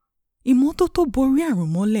Ìmọ́tótó borí àrùn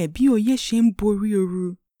mọ́lẹ̀ bí ọyẹ́ ṣe ń borí ooru.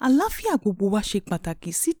 Àlàáfíà gbogbo wa ṣe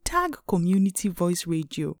pàtàkì sí TAG Community Voice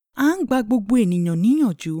Radio. À ń gba gbogbo ènìyàn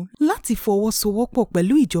níyànjú láti fọwọ́sowọ́pọ̀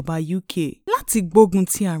pẹ̀lú ìjọba UK láti gbógun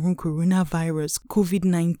ti àrùn coronavirus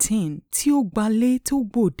COVID-19 tí ó gbalé tó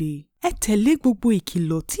gbòde. Ẹ tẹ̀lé gbogbo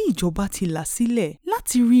ìkìlọ̀ tí ìjọba ti là sílẹ̀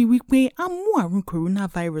láti rí i wípé a mú àrùn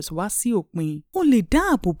coronavirus wá sí òpin. O lè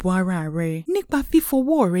dáàbò bo ara rẹ nípa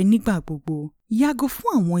fífọwọ́ rẹ nígbà gbogbo. Yàgò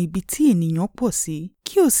fún àwọn ibi tí ènìyàn pọ̀ sí,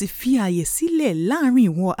 kí o sì fi ààyè sílẹ̀ láàrin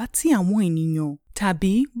ìwọ àti àwọn ènìyàn.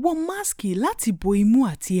 Tàbí wọ máàskì láti bo imú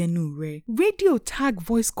àti ẹnu rẹ. Rédíò TAG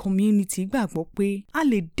Voice Community gbàgbọ́ pé a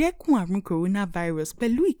lè dẹ́kun àrùn coronavirus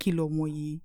pẹ̀lú ìkìlọ̀ wọ̀nyí.